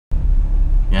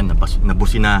Ayan,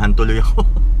 nabusinahan tuloy ako.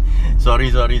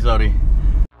 Sorry.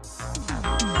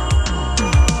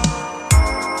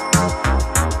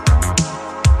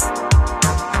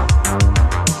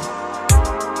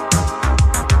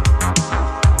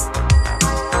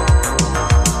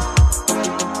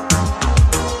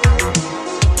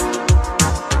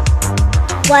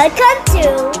 Welcome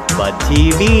to Bud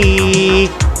TV!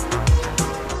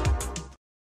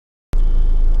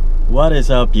 What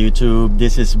is up YouTube?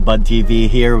 This is Bud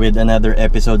TV here with another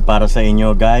episode para sa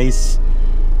inyo guys.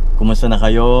 Kumusta na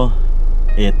kayo?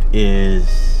 It is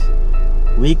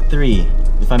week 3,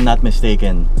 if I'm not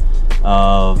mistaken,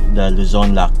 of the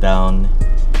Luzon lockdown.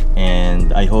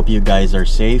 And I hope you guys are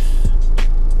safe.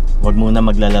 Huwag muna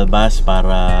maglalabas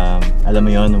para, alam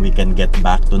mo yon, we can get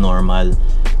back to normal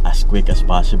as quick as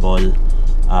possible.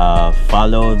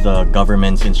 Follow the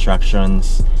government's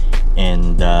instructions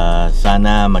and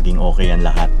sana maging okay ang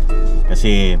lahat.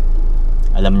 Kasi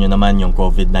alam nyo naman yung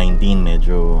COVID-19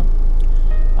 medyo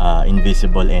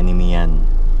invisible enemy yan.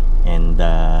 And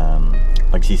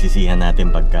pagsisisihan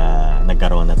natin pagka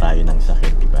nagkaroon na tayo ng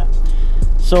sakit, diba?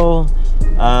 So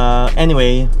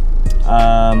anyway,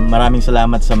 maraming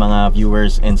salamat sa mga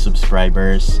viewers and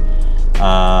subscribers.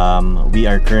 We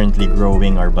are currently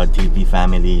growing our Bud TV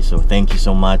family, so thank you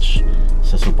so much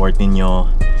sa support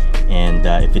ninyo. And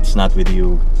if it's not with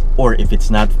you, or if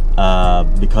it's not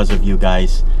because of you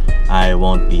guys, I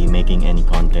won't be making any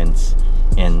contents.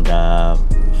 And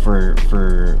for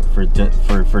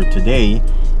today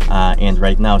and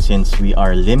right now, since we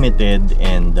are limited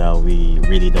and we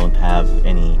really don't have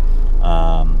any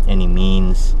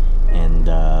means and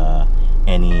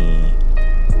any,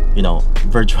 you know,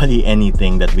 virtually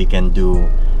anything that we can do,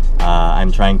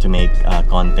 I'm trying to make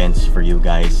contents for you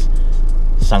guys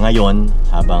sa ngayon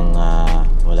habang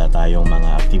wala tayong mga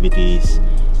activities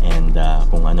and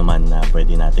kung ano man na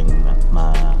pwede nating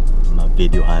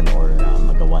ma-videohan or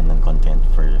magawa ng content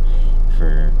for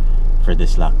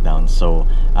this lockdown. So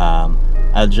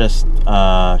I'll just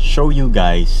show you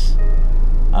guys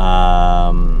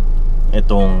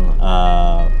itong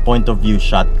point of view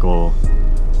shot ko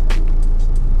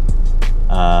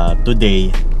today,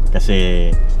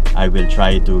 kasi I will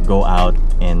try to go out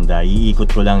and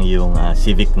iikot ko lang yung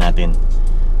Civic natin.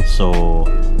 So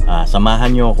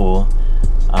samahan nyo ako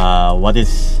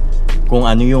kung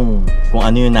ano yung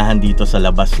nahandito sa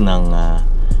labas ng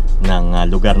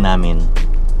lugar namin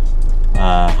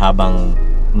habang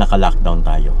naka-lockdown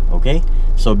tayo. Okay?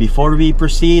 So before we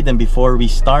proceed and before we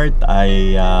start,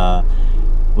 I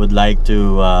would like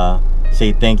to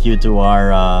say thank you to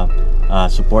our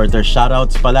supporters.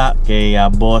 Shoutouts pala kay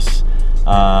boss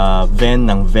Ven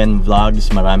ng Ven Vlogs.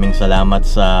 Maraming salamat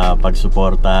sa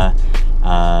pagsuporta.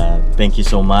 Thank you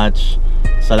so much.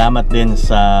 Salamat din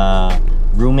sa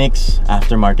Roomix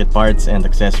Aftermarket Parts and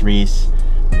Accessories,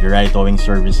 Virai Towing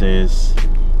Services,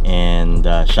 and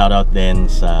shoutout din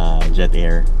sa Jet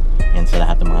Air and sa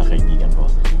lahat ng mga kaibigan ko.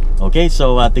 Okay,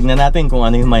 so tingnan natin kung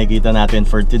ano yung makikita natin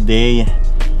for today.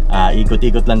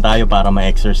 Ikot-ikot lang tayo para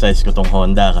ma-exercise ko tong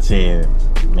Honda kasi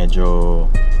medyo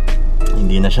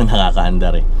hindi na siya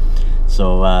nakakaandar eh.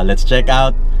 So let's check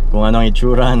out kung anong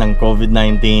itsura ng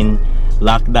COVID-19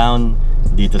 lockdown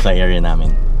dito sa area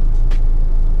namin.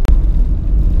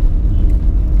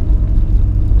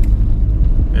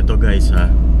 Ito guys ha,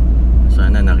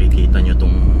 sana nakikita nyo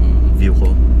tong view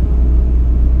ko.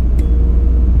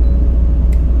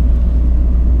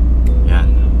 Yan,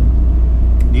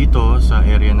 dito sa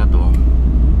area na to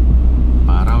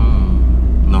parang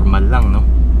normal lang, no?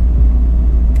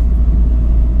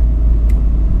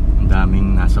 Ang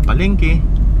daming nasa palengke,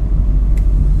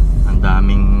 ang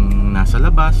daming nasa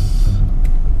labas,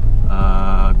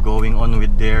 going on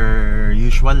with their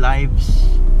usual lives.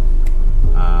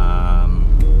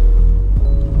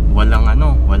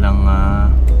 Walang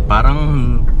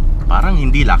parang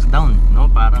hindi lockdown, no?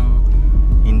 Parang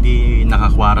hindi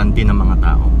naka-quarantine ng mga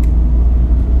tao.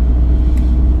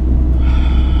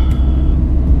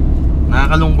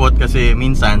 Nakakalungkot kasi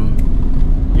minsan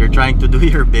you're trying to do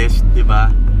your best, di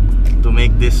ba, to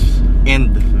make this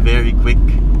end very quick.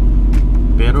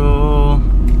 Pero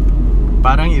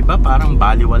parang iba, parang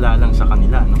baliwala lang sa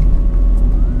kanila, no?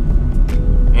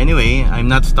 Anyway, I'm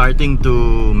not starting to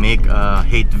make a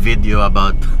hate video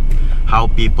about how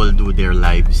people do their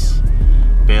lives.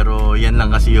 Pero yan lang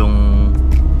kasi yung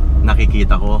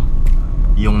nakikita ko,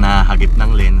 yung nahagip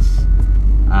ng lens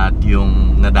at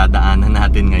yung nadadaanan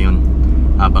natin ngayon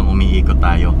habang umiikot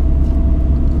tayo.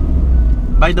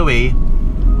 By the way,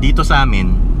 dito sa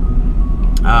amin,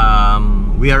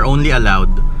 we are only allowed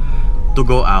to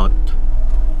go out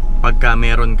pagka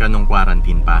meron ka nung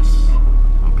quarantine pass.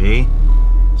 Okay?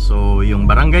 So yung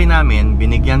barangay namin,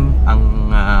 binigyan ang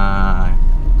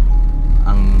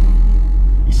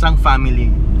isang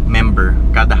family member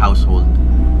kada household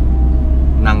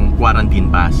ng quarantine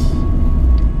pass.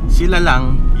 Sila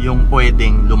lang yung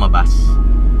pwedeng lumabas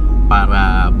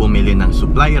para bumili ng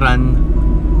supply run,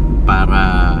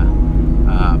 para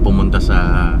pumunta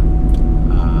sa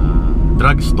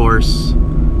drugstores,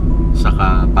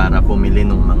 saka para pumili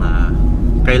ng mga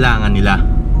kailangan nila.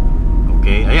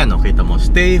 Okay, ayan, kita mo,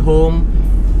 stay home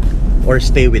or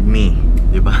stay with me,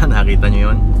 diba? Nakita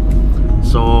nyo yun?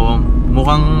 So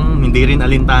mukhang hindi rin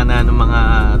alintana ng mga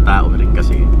tao rin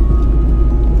kasi.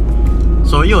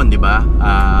 So yun, diba?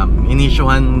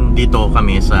 Inisyuhan dito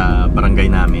kami sa barangay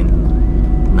namin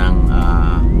ng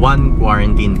 1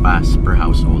 quarantine pass per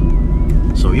household.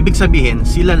 So ibig sabihin,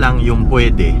 sila lang yung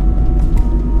pwede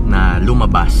na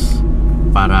lumabas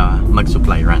para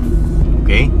mag-supply run.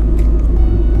 Okay?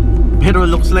 Pero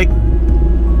looks like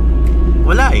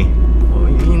wala eh.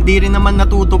 Hindi rin naman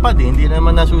natutupad eh. Hindi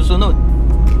naman nasusunod.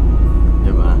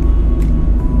 Diba?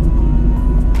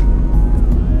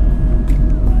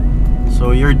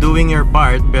 So you're doing your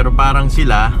part, pero parang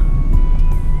sila,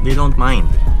 they don't mind.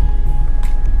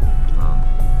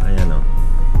 Ayan o.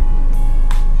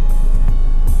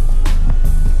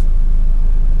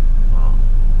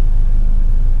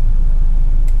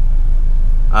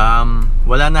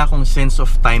 Wala na akong sense of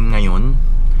time ngayon.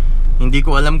 Hindi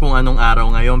ko alam kung anong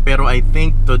araw ngayon, pero I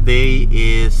think today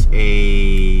is a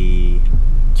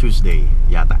Tuesday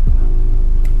yata.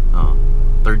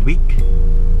 Third week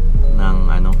ng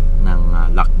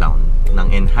lockdown, ng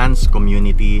enhanced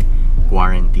community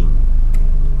quarantine.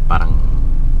 Parang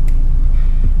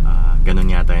ganun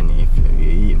yata yun. If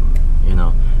you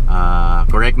know,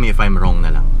 correct me if I'm wrong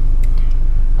na lang.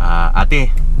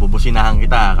 Ate, bubusinahan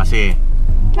kita kasi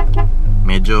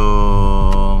medyo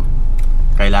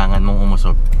kailangan mong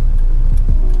umusog.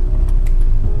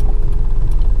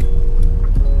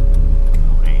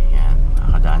 Okay, yan,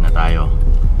 nakadaan na tayo.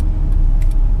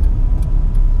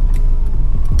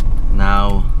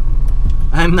 Now,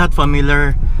 I'm not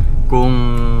familiar kung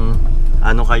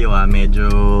ano kayo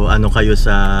medyo ano kayo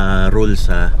sa rules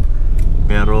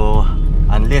pero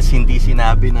unless hindi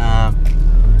sinabi na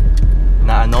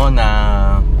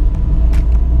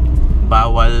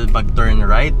bawal mag-turn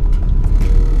right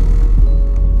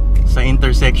sa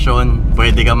intersection,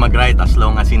 pwede ka mag-right as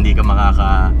long as hindi ka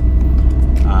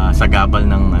sagabal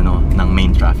ng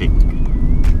main traffic.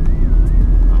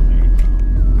 Okay.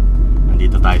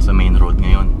 Nandito tayo sa main road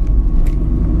ngayon.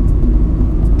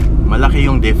 Malaki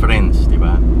yung difference, di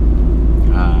ba?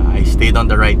 I stayed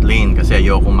on the right lane kasi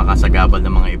ayokong makasagabal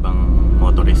ng mga ibang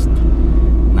motorist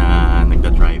na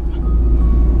nagda-drive.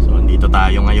 So andito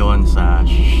tayo ngayon sa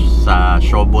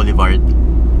Shaw Boulevard.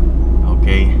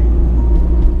 Okay,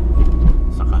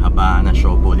 sa kahabaan ng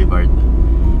Shaw Boulevard.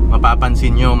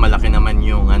 Mapapansin nyo, malaki naman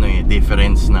yung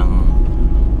difference ng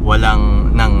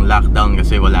lockdown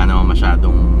kasi wala naman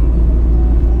masyadong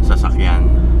sasakyan.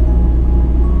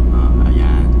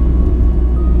 Ayan.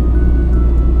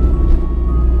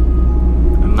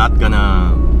 I'm not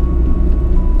gonna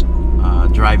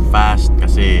drive fast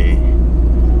kasi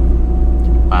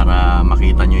para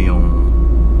makita nyo yung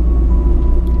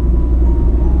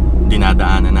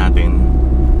dinadaanan natin.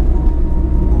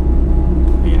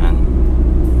 Ayan.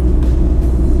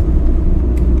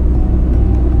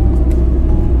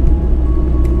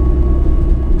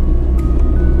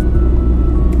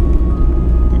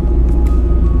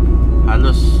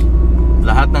 Halos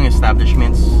lahat ng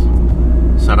establishments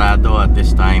sarado at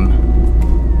this time.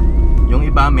 Yung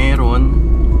iba meron,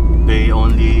 they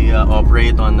only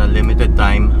operate on a limited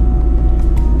time.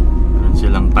 Meron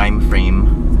silang time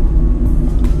frame.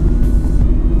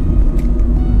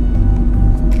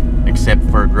 Except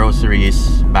for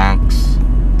groceries, banks,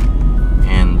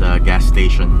 and gas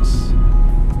stations.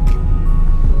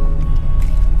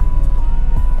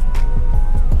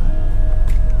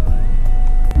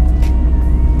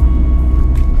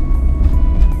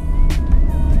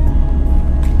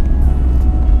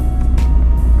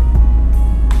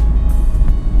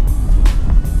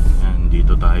 And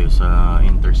dito tayo sa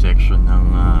intersection ng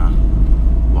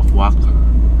Wakwak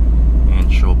and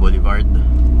Shaw Boulevard.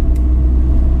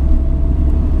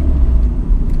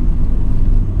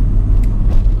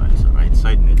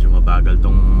 Medyo mabagal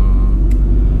tong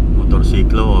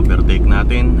motorsiklo, overtake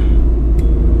natin.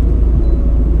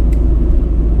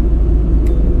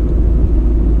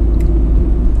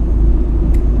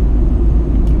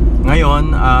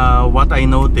 Ngayon, what I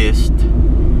noticed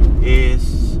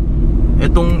is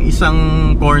etong isang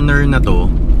corner na to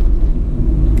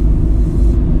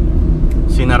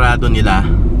sinarado nila.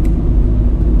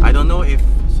 I don't know if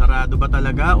sarado ba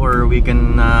talaga or we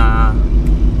can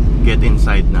get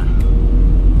inside na.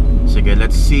 Sige,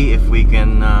 let's see if we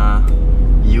can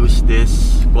use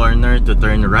this corner to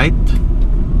turn right.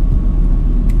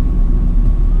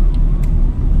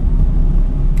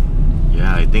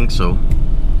 Yeah, I think so.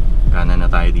 Kanan na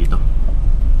tayo dito.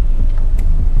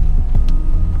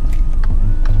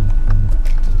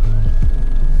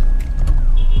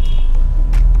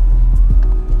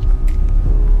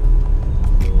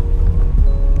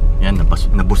 Yan,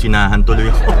 nabusinahan tuloy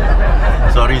ako.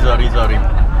 Sorry.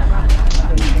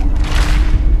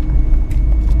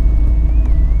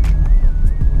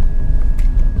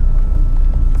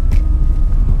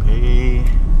 Okay.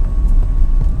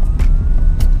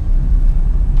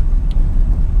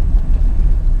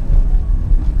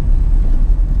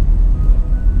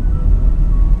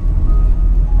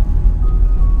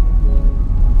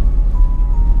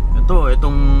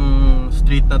 Itong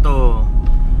street na to,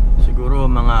 siguro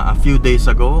mga a few days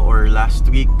ago or last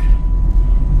week,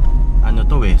 ano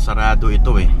to sarado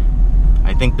ito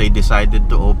I think they decided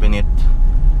to open it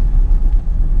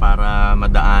para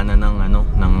madaanan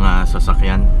ng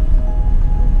sasakyan.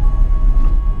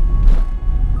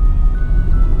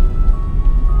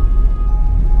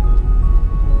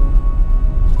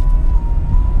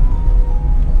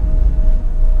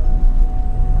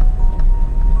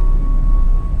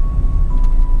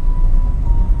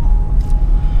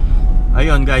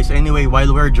 Ayun guys, anyway,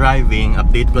 while we're driving,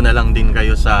 update ko na lang din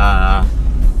kayo sa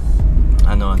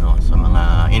sa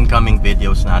mga incoming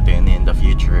videos natin in the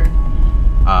future.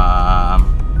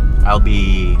 I'll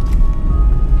be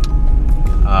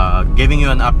giving you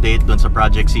an update dun sa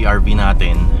project CRV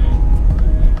natin,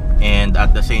 and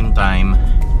at the same time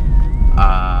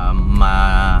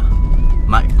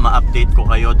ma-update ko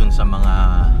kayo dun sa mga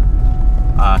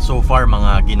so far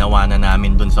mga ginawa na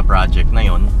namin dun sa project na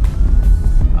yon.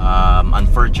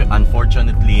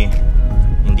 Unfortunately,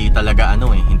 hindi talaga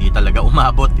hindi talaga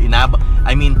umabot.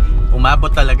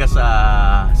 Umabot talaga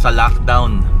sa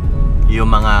lockdown yung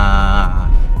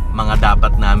mga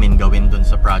dapat namin gawin dun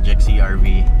sa project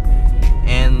CRV.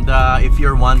 And if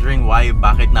you're wondering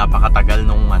bakit napakatagal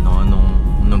nung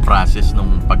process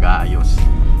nung pag-aayos,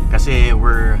 kasi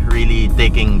we're really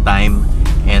taking time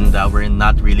and we're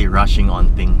not really rushing on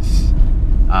things.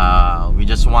 We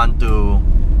just want to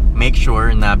make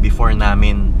sure na before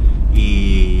namin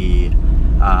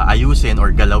ayusin or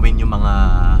galawin yung mga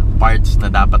parts na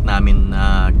dapat namin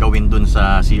gawin dun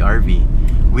sa CRV,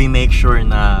 we make sure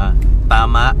na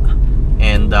tama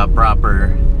and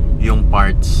proper yung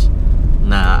parts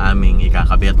na aming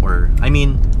ikakabit, or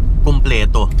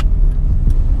kumpleto.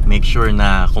 Make sure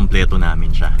na kumpleto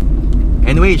namin siya.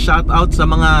 Anyway, shout out sa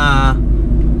mga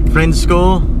friends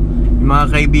ko, yung mga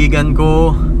kaibigan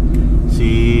ko,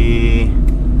 si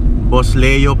Boss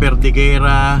Leo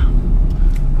Pertiquera,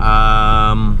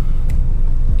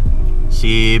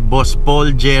 si Boss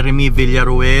Paul Jeremy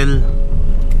Villaruel.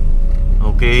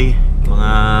 Okay,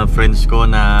 mga friends ko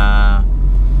na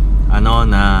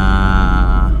na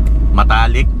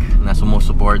matalik na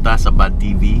sumusuporta sa Bad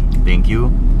TV. Thank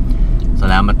you.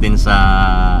 Salamat din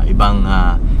sa ibang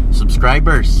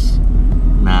subscribers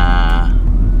na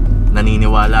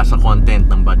naniniwala sa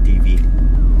content ng Bad TV.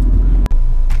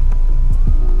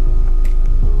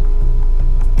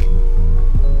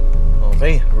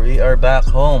 Okay, we are back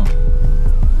home.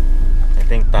 I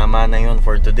think tama na yun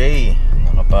for today.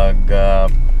 Nakapag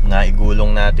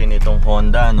naigulong natin itong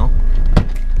Honda, no?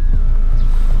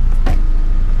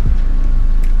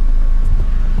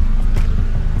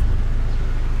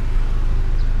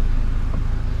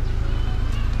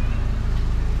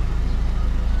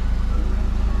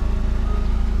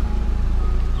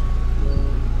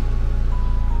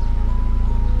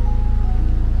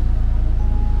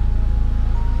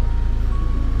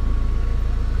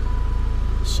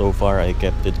 So far, I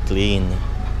kept it clean.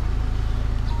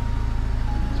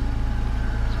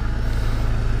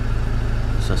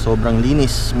 Sa sobrang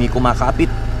linis, may kumakapit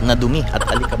na dumi at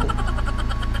alikabok.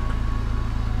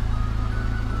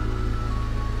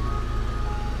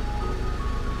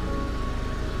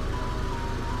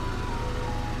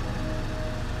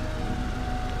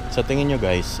 Sa tingin nyo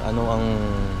guys, ano ang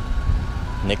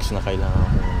next na kailangan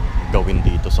kong gawin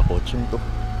dito sa coaching to?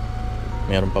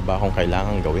 Meron pa ba akong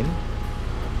kailangan gawin?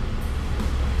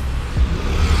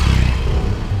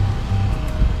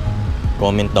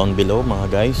 Comment down below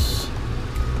mga guys.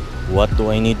 What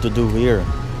do I need to do here?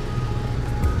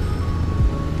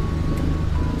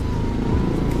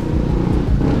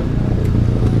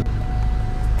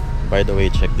 By the way,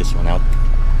 check this one out.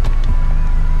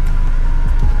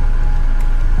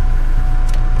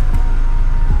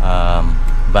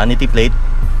 Vanity plate.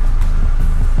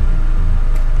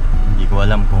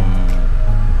 alam kung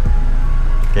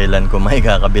kailan ko may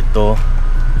kakabit to.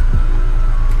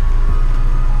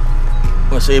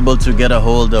 Was able to get a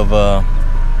hold of a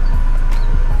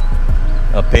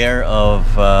pair of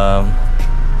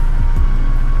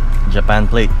Japan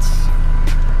plates.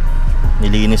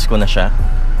 Nilinis ko na siya.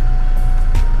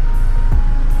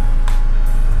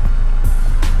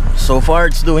 So far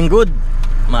it's doing good.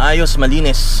 Maayos,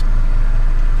 malinis.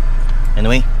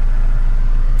 Anyway,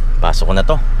 pasok ko na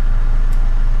to.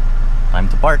 Time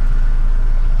to park.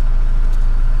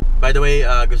 By the way,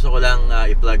 gusto ko lang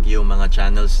i-plug yung mga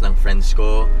channels ng friends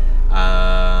ko.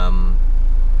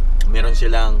 Meron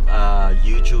silang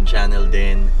YouTube channel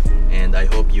din, and I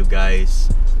hope you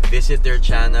guys visit their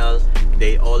channel.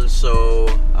 They also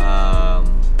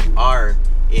are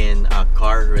in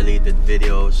car related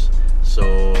videos, so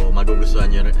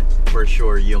magugustuhan nyo for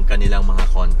sure yung kanilang mga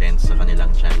contents sa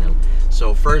kanilang channel.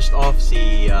 So first off,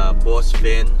 si Boss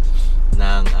Ven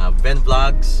ng Ven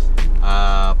Vlogs.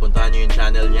 Puntahan nyo yung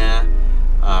channel niya.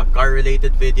 Car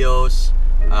related videos,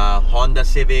 Honda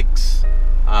Civics,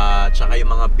 tsaka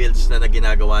yung mga builds na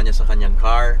ginagawa niya sa kanyang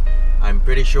car. I'm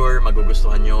pretty sure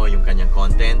magugustuhan nyo yung kanyang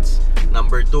contents.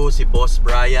 Number 2, si Boss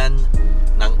Bryan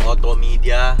ng Auto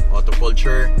Media, Auto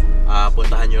Culture.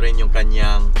 Puntahan nyo rin yung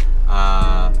kanyang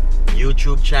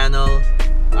YouTube channel.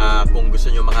 Kung gusto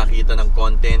nyo makakita ng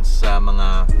contents sa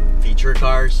mga feature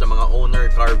cars, sa mga owner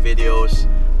car videos,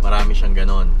 marami siyang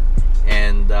ganon.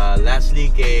 And lastly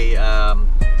kay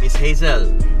Miss Hazel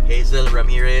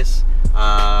Ramirez,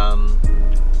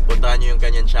 puntahan nyo yung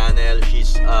kanyang channel.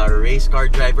 She's a race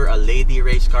car driver, a lady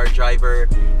race car driver,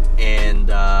 and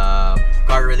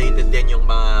car related din yung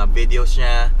mga videos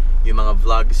niya, yung mga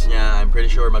vlogs niya. I'm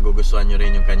pretty sure magugustuhan nyo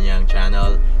rin yung kanyang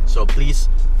channel. So please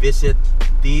visit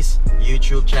these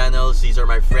YouTube channels. These are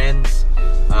my friends.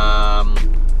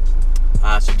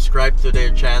 Subscribe to their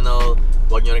channel.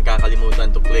 Huwag nyo rin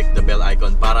kakalimutan to click the bell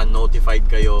icon para notified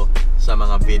kayo sa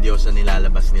mga videos na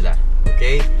nilalabas nila.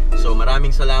 Okay? So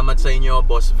maraming salamat sa inyo,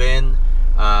 Boss Ven,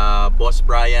 Boss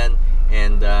Bryan,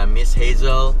 and Miss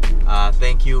Hazel.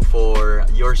 Thank you for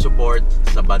your support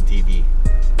sa Bud TV.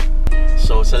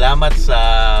 So salamat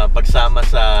sa pagsama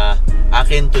sa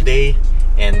akin today,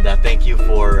 and thank you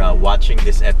for watching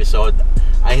this episode.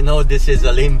 I know this is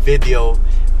a lame video,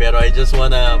 pero I just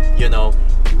wanna,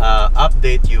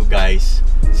 update you guys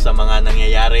sa mga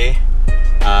nangyayari.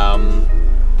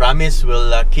 Promise we'll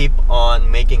keep on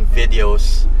making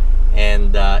videos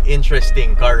and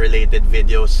interesting car related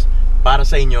videos para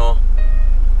sa inyo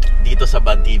dito sa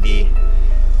Bud TV.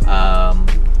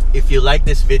 If you like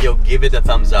this video, give it a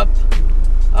thumbs up.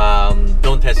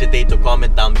 Don't hesitate to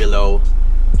comment down below.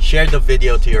 Share the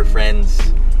video to your friends,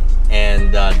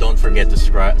 and don't forget to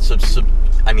subscribe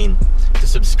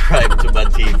to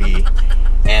Bud TV.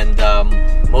 And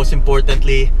most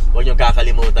importantly, huwag niyong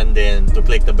kakalimutan din to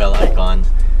click the bell icon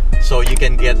so you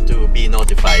can get to be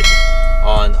notified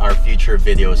on our future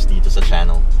videos dito sa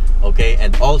channel. Okay?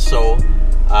 And also,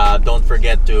 don't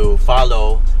forget to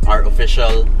follow our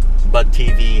official Bud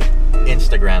TV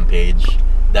Instagram page.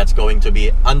 That's going to be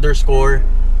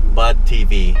 _Bud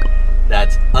TV.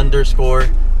 That's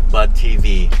 _Bud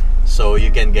TV. So you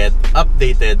can get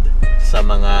updated sa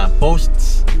mga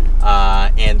posts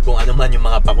and kung ano man yung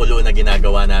mga pakulo na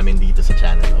ginagawa namin dito sa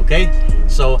channel. Okay?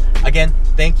 So again,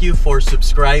 thank you for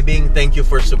subscribing, thank you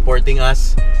for supporting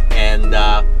us, and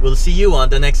we'll see you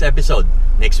on the next episode.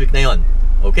 Next week na yon.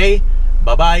 Okay?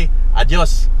 Bye-bye,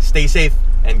 adios, stay safe,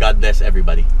 and God bless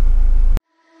everybody.